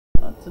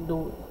Let's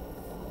do it.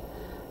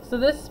 So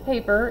this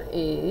paper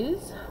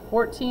is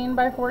 14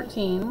 by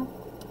 14.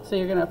 So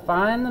you're going to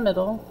find the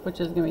middle, which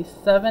is going to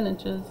be 7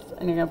 inches,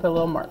 and you're going to put a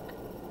little mark.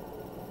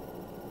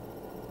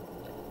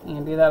 You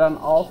can do that on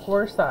all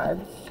 4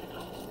 sides.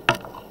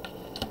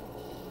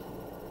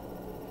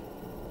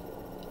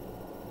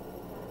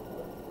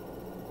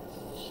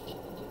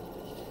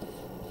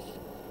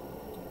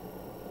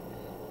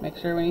 Make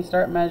sure when you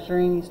start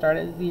measuring, you start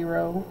at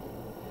 0.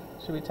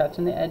 Should be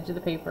touching the edge of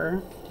the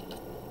paper.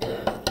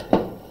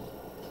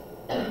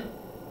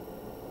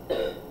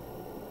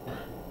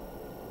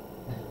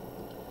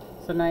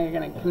 So now you're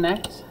going to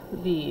connect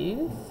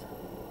these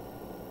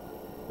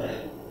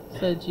so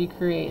that you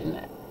create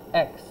an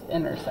X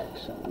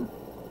intersection.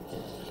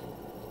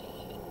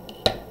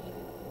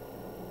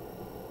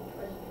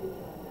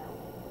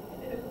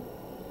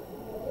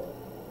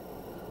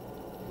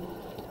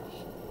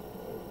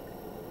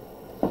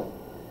 Do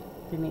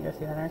you need to go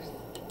see the nurse?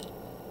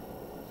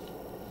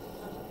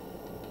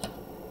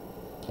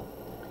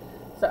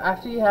 So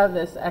after you have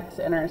this X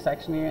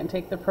intersection, you're going to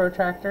take the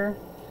protractor,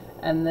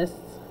 and this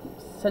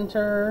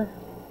center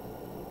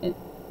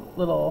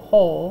little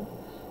hole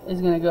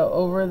is going to go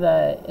over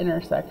the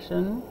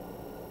intersection,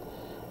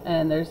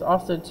 and there's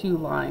also 2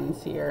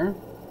 lines here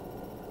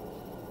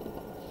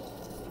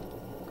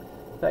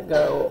that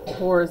go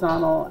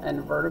horizontal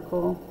and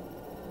vertical,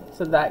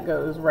 so that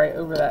goes right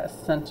over that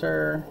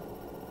center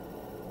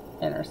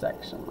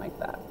intersection like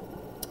that.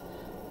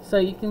 So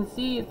you can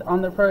see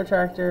on the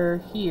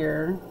protractor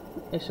here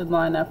it should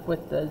line up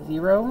with the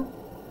 0,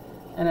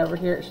 and over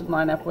here it should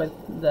line up with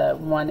the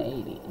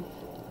 180.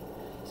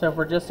 So if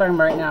we're just talking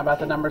right now about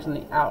the numbers on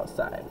the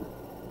outside,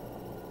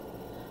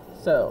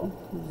 so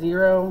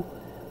 0,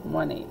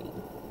 180.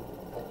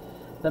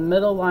 The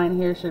middle line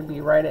here should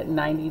be right at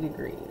 90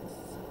 degrees.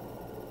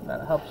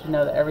 That helps you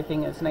know that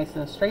everything is nice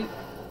and straight.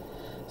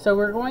 So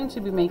we're going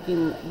to be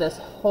making this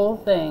whole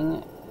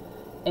thing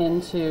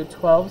into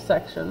 12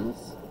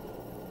 sections.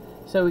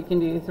 So we can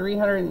do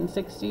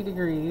 360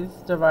 degrees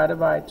divided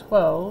by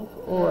 12,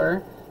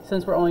 or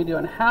since we're only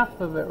doing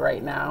half of it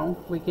right now,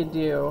 we could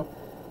do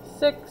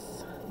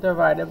 6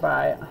 divided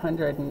by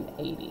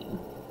 180.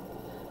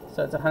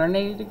 So it's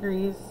 180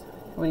 degrees.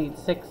 We need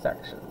 6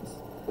 sections.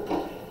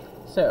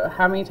 So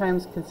how many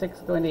times can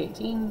 6 go into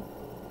 18?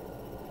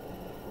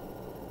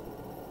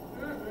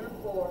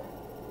 4.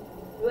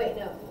 Wait,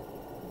 no.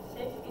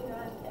 6 can go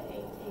into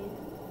 18.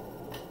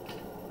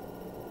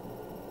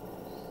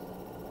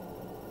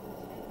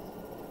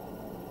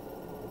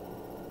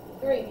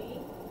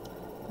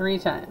 3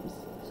 times.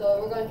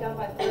 So we're going to count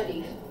by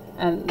 30.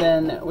 And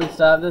then we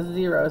still have this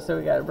 0, so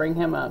we got to bring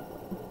him up.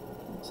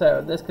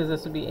 So this, because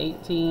this would be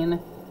 18,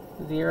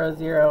 0,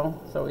 0,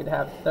 so we'd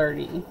have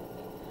 30.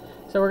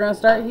 So we're going to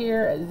start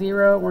here at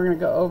 0. We're going to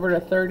go over to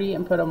 30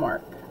 and put a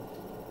mark.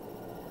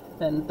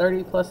 Then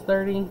 30 plus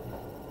 30.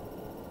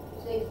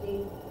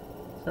 60.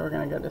 So we're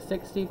going to go to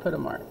 60, put a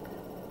mark.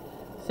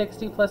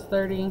 60 plus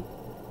 30.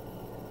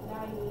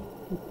 90.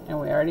 And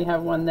we already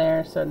have one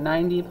there, so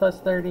 90 plus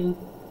 30.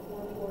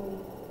 120.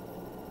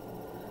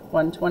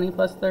 120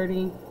 plus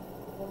 30.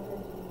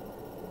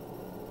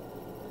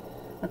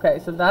 150. Okay,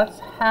 so that's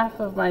half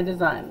of my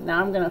design.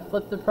 Now I'm going to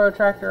flip the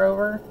protractor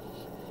over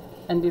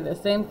and do the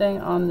same thing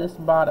on this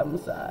bottom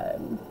side.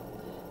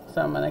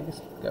 So I'm going to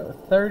just go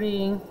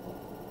 30,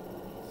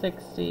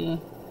 60,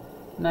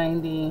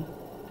 90,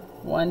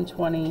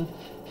 120,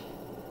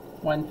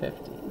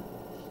 150.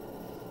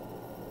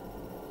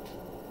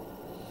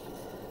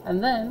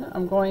 And then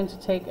I'm going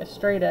to take a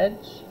straight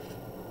edge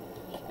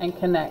and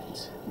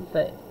connect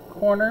the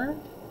corner,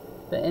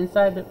 the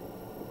inside, the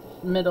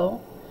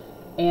middle,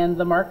 and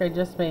the mark I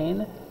just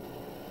made,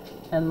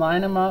 and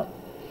line them up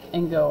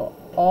and go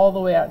all the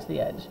way out to the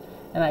edge.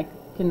 And I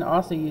can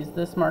also use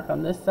this mark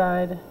on this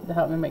side to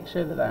help me make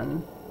sure that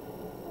I'm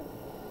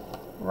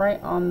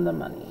right on the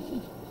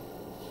money.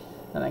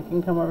 And I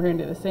can come over here and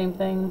do the same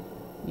thing.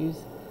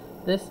 Use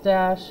this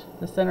dash,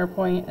 the center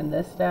point, and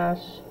this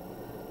dash.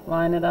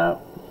 Line it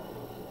up.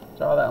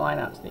 Draw that line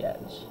out to the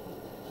edge.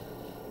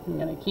 I'm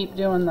going to keep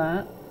doing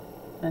that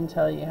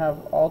until you have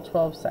all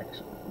 12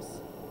 sections.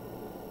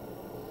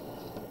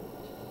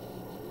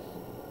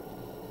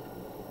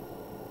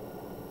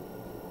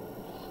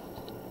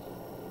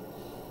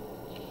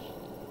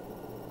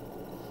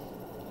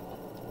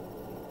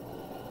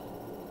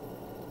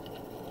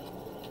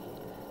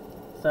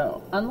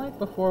 So, unlike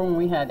before when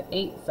we had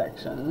 8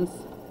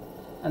 sections,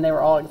 and they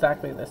were all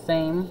exactly the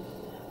same,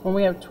 when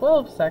we have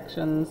 12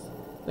 sections,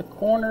 the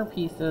corner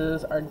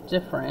pieces are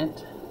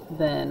different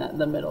than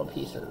the middle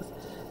pieces.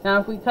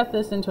 Now, if we cut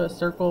this into a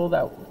circle,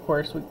 that of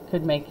course we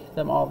could make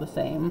them all the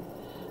same,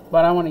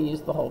 but I want to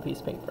use the whole piece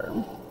of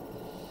paper,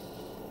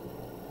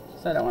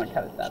 so I don't want to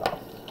cut that off.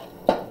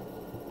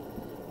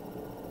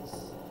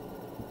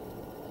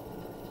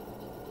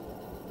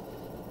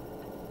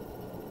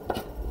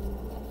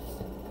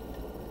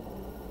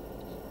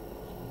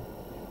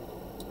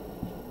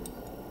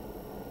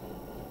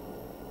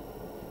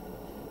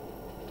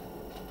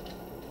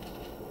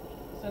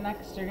 So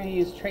next you're going to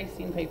use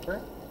tracing paper,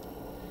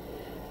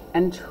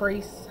 and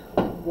trace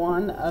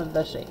one of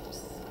the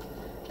shapes.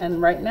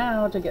 And right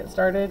now, to get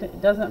started,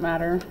 it doesn't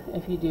matter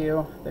if you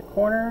do the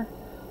corner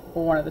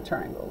or one of the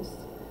triangles,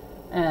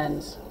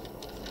 and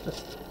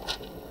just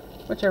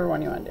whichever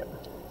one you want to do.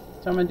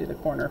 So I'm going to do the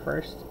corner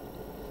first.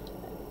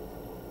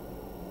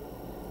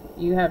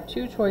 You have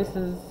two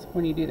choices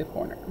when you do the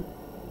corner.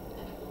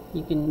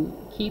 You can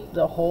keep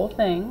the whole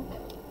thing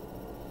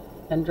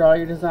and draw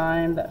your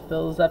design that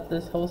fills up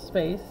this whole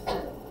space,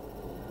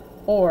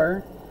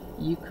 or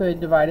you could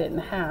divide it in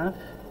half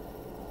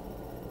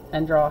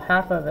and draw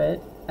half of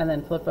it and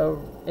then flip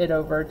it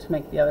over to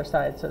make the other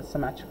side so it's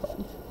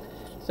symmetrical.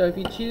 So if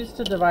you choose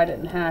to divide it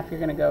in half, you're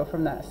going to go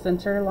from that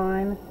center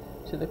line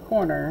to the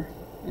corner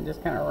and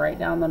just kind of right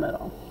down the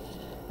middle.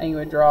 And you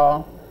would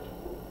draw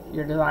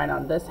your design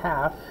on this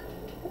half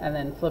and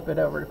then flip it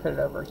over to put it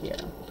over here.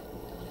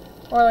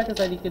 Or like I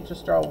said, you could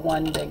just draw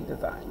one big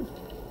design.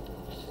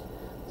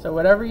 So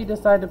whatever you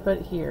decide to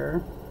put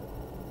here,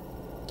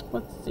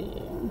 let's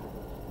see.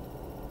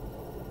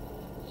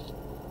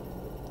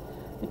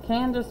 It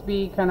can just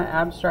be kind of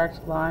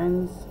abstract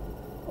lines,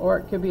 or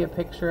it could be a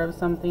picture of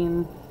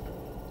something.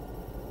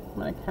 I'm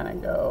going to kind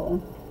of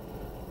go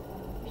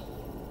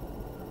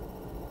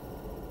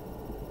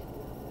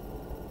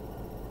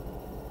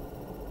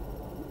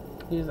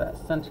use that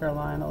center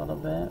line a little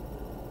bit.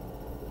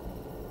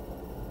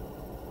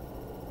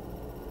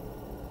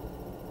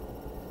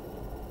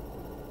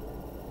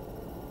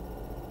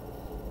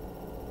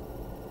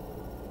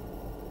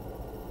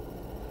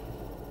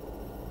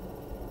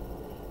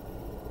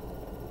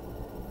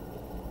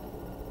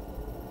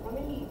 How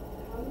many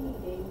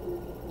days do we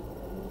get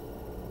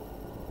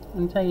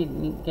Until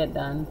you get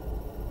done.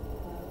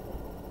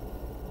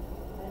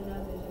 I don't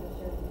know if there's a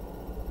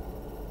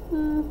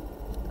certain.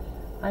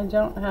 I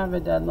don't have a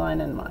deadline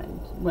in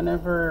mind.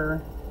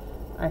 Whenever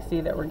I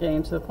see that we're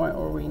getting to the point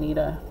where we need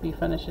to be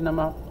finishing them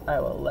up, I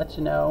will let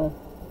you know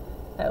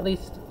at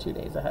least 2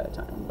 days ahead of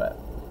time. But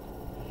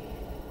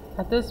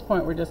at this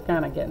point, we're just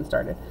kind of getting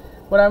started.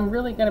 What I'm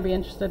really going to be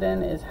interested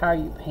in is how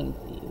you paint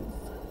these.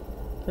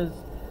 Because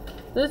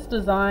this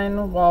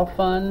design, while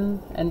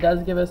fun and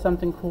does give us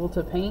something cool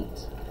to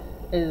paint,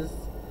 is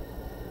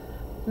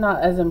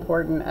not as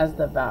important as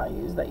the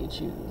values that you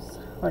choose.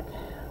 Like,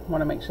 I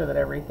want to make sure that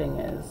everything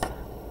is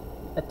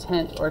a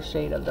tint or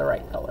shade of the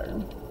right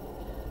color.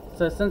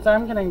 So since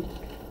I'm going to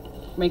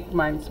make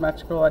mine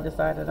symmetrical, I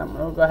decided I'm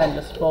going to go ahead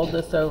and just fold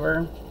this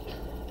over,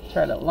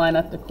 try to line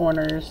up the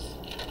corners,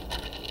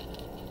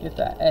 get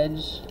that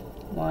edge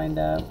lined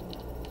up.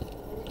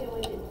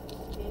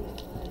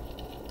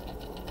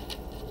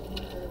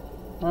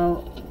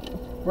 Well,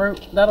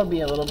 that'll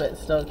be a little bit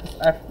still, because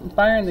I'm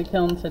firing the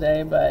kiln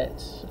today, but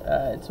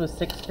it's with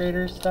 6th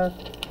graders stuff,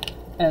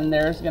 and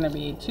there's going to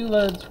be 2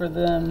 loads for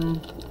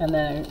them, and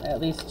then at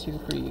least 2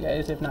 for you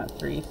guys, if not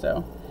 3,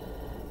 so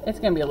it's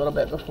going to be a little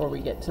bit before we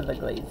get to the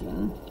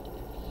glazing.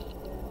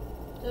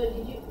 So have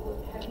you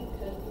cooked any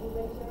eggs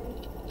already?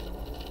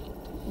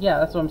 Yeah,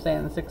 that's what I'm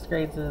saying. The 6th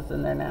grades is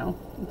in there now.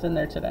 It's in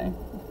there today.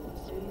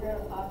 So you're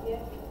at a pop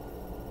yet?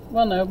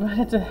 Well, no, but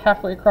it's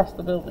halfway across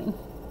the building.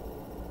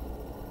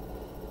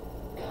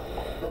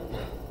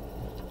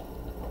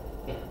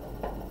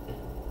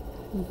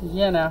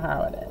 You know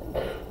how it is.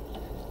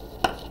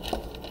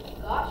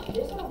 Gosh, is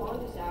this our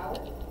longest hour?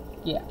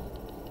 Yeah.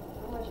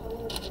 How much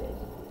longer is this?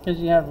 Because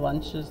you have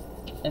lunches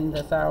in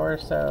this hour,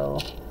 so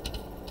Good,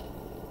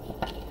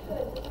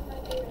 this is my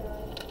favorite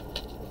hour.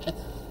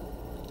 it's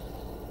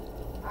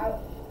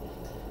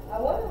I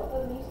want to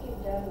at least get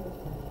done with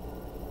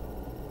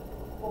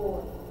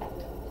 4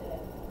 today.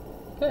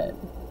 good.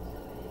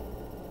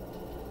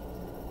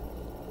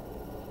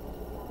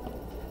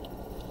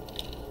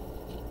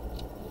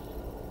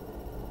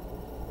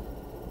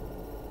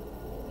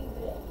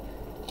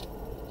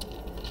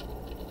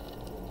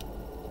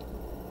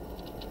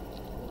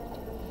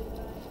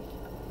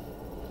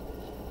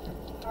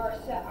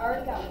 I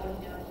already got one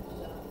done,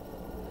 so.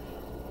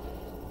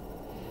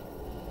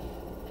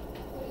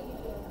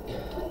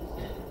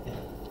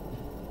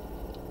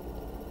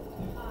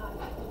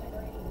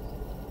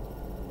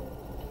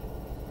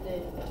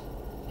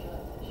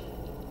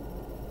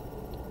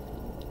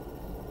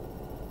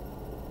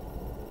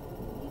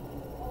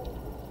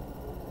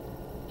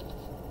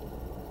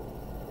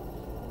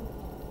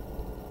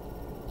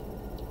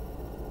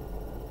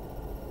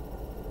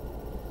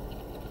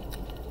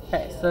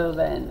 Okay, so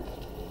then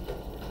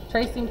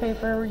tracing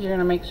paper, you're going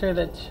to make sure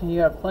that you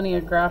have plenty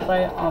of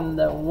graphite on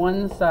the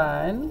one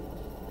side, and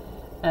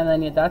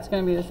then that's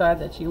going to be the side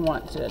that you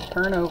want to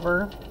turn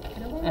over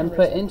and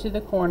put into the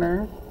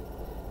corner.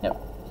 Yep,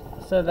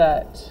 so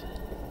that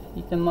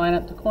you can line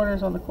up the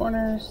corners on the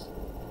corners.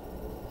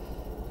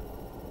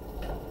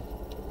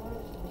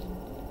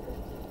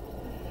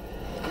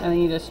 And then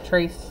you just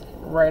trace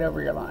right over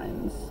your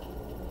lines.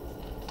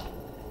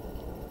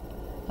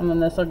 And then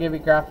this will give you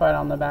graphite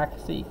on the back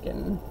so you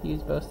can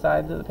use both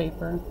sides of the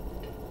paper.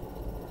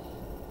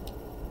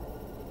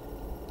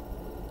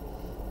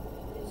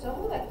 Did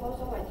someone like close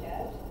all my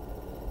tabs?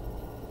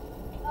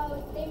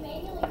 Oh, they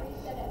manually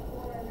reset at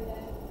 4 every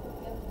day.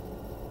 Yep.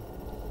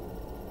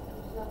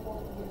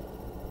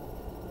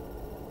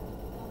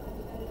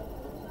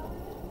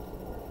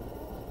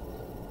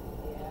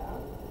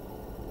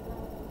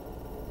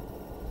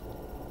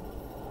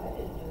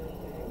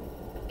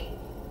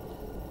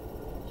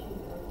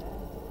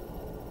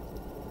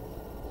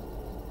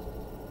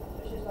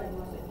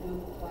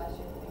 Google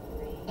Classroom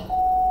degree.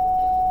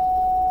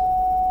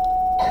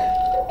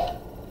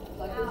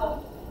 Like it's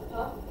all,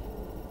 huh?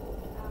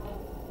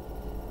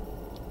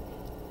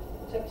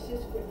 It's like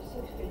sixth grade just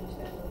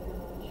got really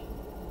much.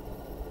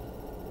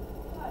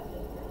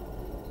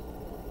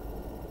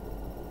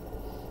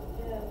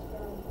 Yeah, it's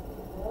from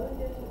 11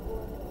 days of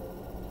work.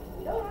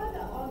 We don't have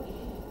that long to eat.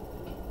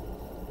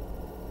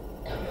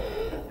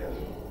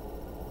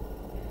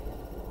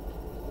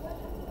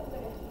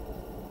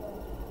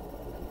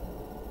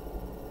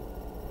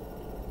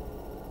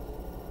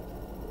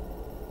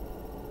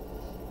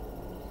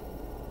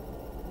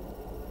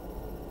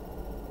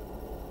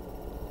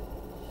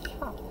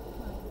 Oh,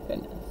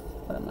 goodness,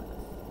 what a mess.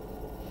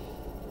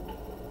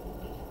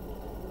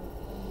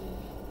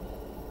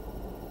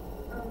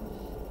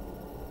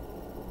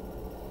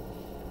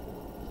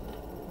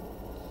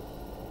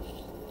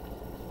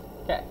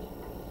 Okay.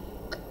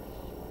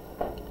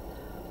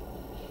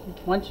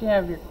 Once you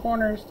have your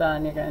corners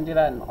done, you're going to do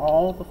that in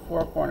all the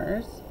four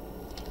corners.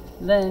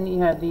 Then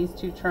you have these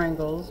two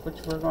triangles,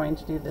 which we're going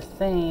to do the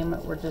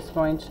same. We're just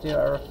going to do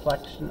a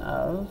reflection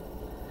of.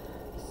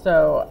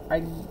 So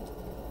I'm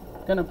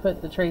going to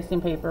put the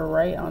tracing paper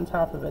right on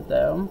top of it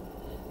though,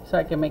 so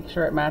I can make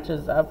sure it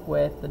matches up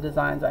with the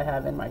designs I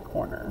have in my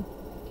corner.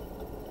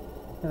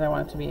 Because I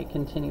want it to be a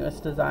continuous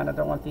design. I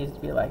don't want these to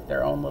be like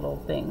their own little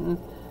thing.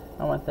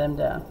 I want them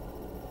to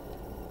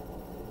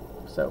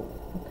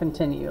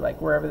continue, like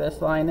wherever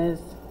this line is,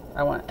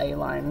 I want a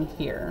line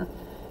here.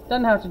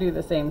 Doesn't have to do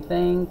the same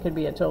thing, could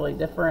be a totally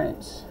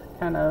different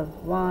kind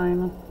of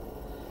line,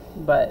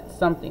 but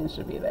something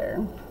should be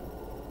there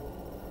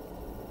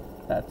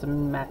that's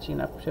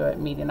matching up to it,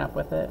 meeting up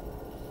with it.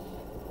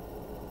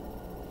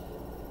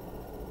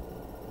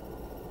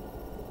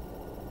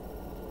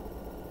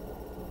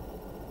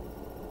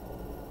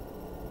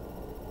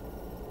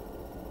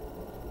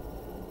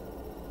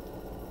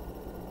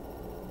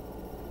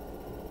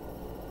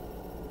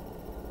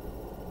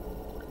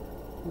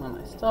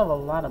 I still have a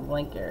lot of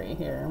blank area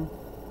here.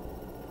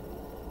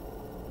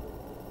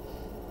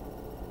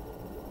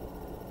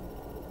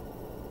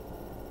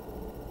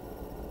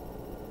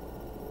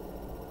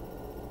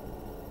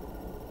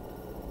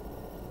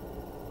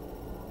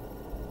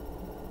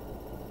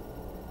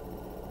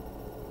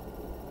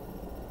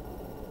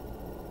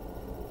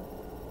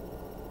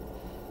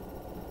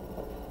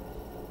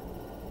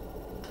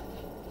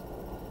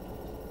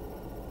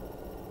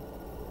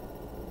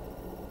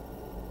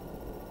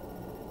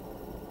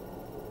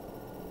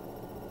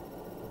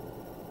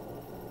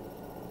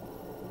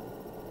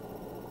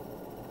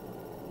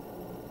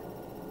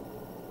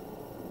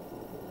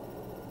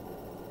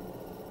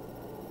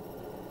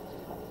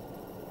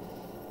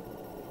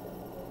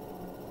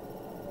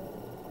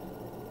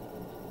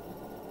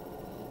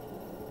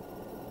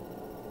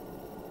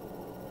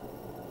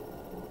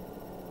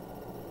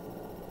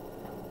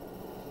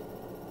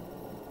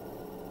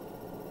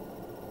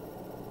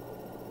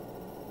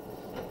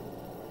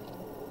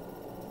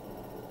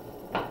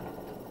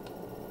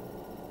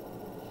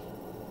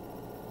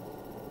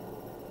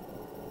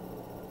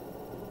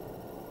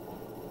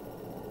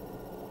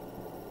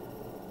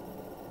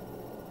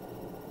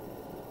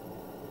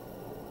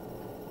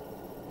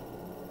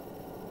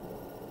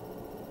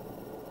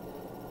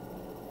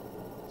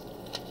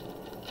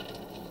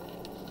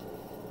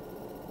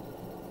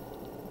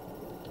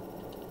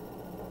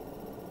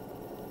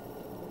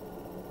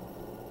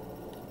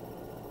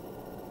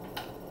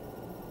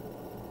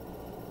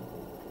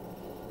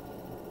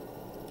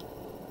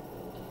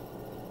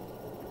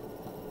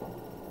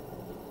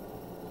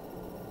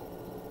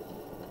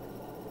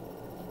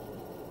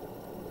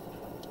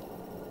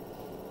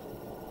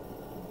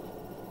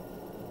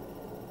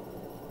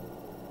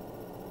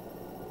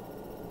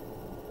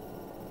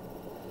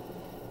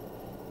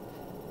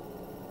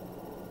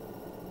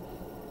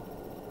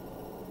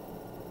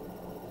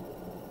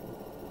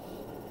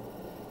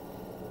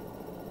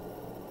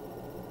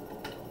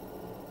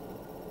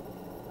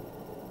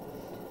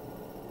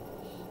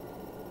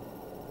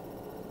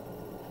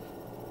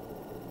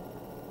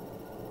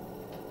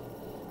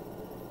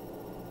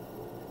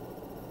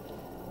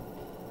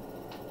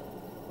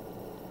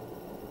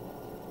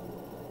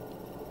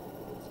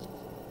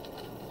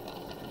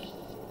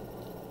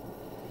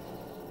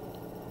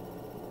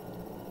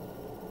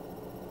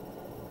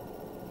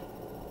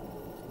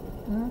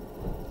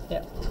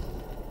 Yep.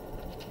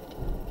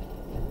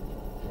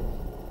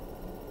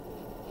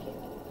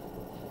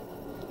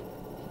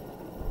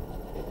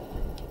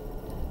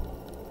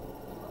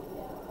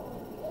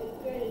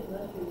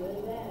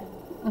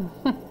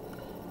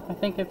 I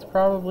think it's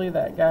probably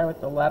that guy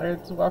with the ladder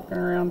that's walking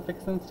around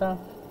fixing stuff.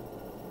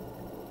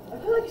 I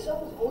feel like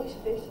someone's always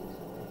fixing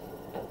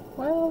something.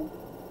 Well,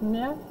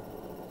 yeah.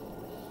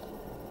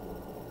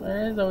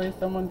 There is always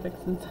someone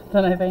fixing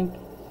something, I think.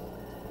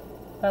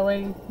 That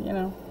way, you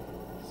know,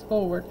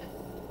 school works.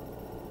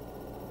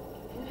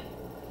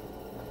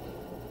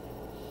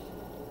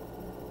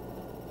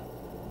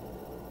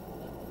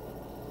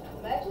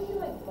 Imagine you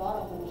like bought a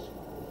whole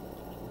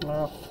school.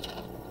 Oh.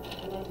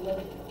 And like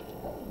lived.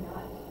 That'd be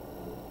nice.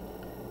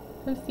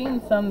 I've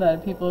seen some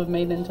that people have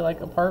made into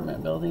like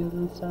apartment buildings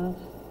and stuff.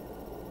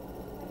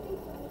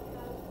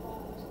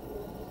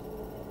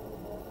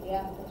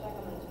 Yeah, check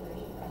on my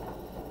inspiration.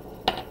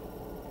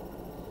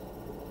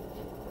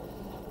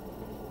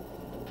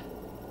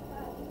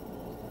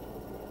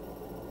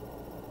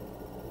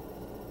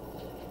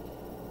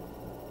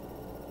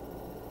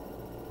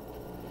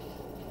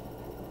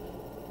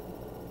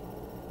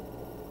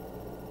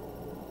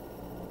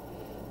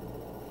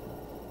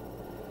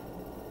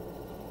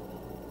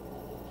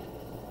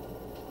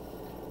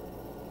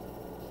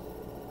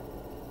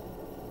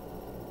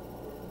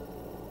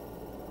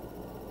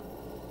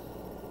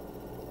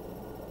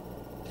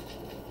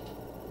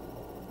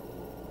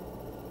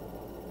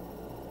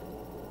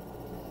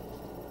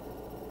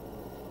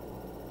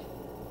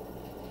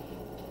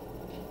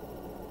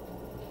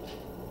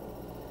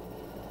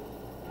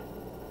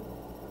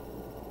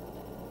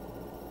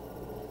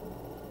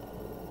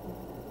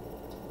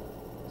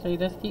 So you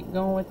just keep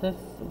going with this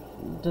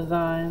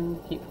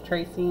design, keep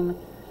tracing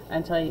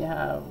until you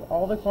have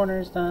all the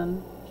corners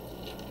done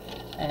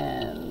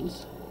and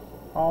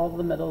all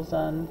the middles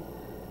done,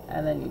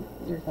 and then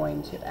you're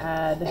going to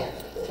add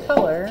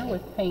color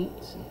with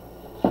paint,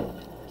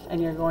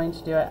 and you're going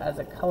to do it as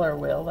a color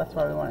wheel. That's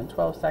why we wanted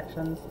 12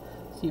 sections.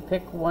 So you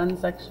pick one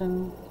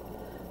section,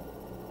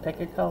 pick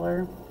a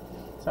color.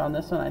 So on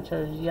this one I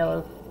chose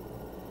yellow,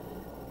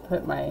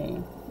 put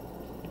my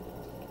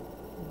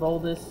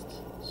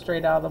boldest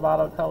straight out of the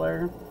bottle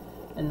color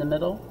in the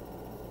middle,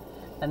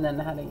 and then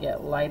had to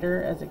get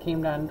lighter as it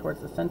came down towards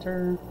the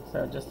center,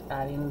 so just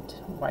adding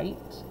white.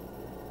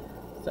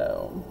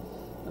 So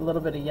a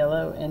little bit of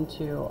yellow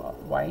into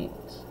white,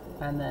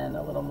 and then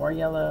a little more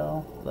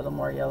yellow,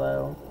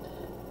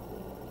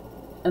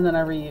 and then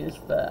I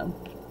reused the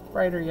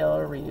brighter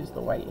yellow, reused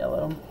the white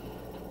yellow.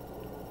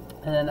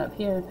 And then up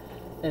here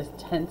is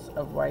tints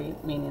of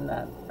white, meaning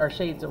that, or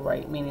shades of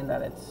white, meaning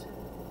that it's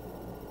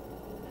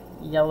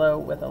yellow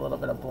with a little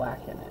bit of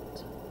black in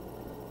it.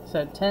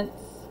 So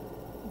tints,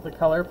 the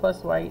color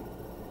plus white,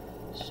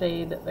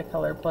 shade, the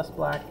color plus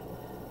black.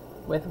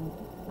 With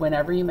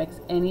whenever you mix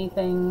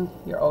anything,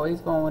 you're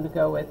always going to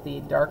go with the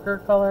darker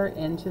color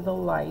into the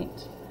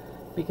light,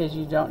 because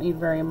you don't need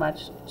very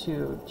much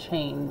to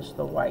change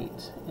the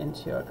white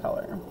into a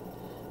color.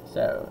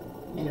 So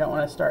you don't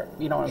want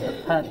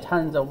to put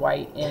tons of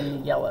white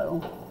in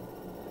yellow.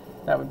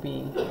 That would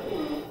be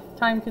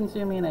time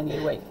consuming, and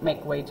you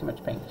make way too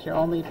much paint. You're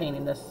only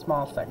painting this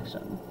small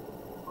section.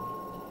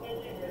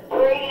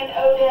 Braden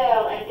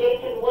Odell and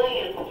Jason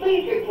Williams,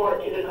 please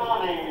report to the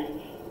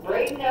Commons.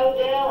 Braden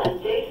Odell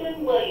and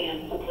Jason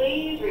Williams,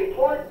 please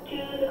report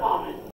to the Commons.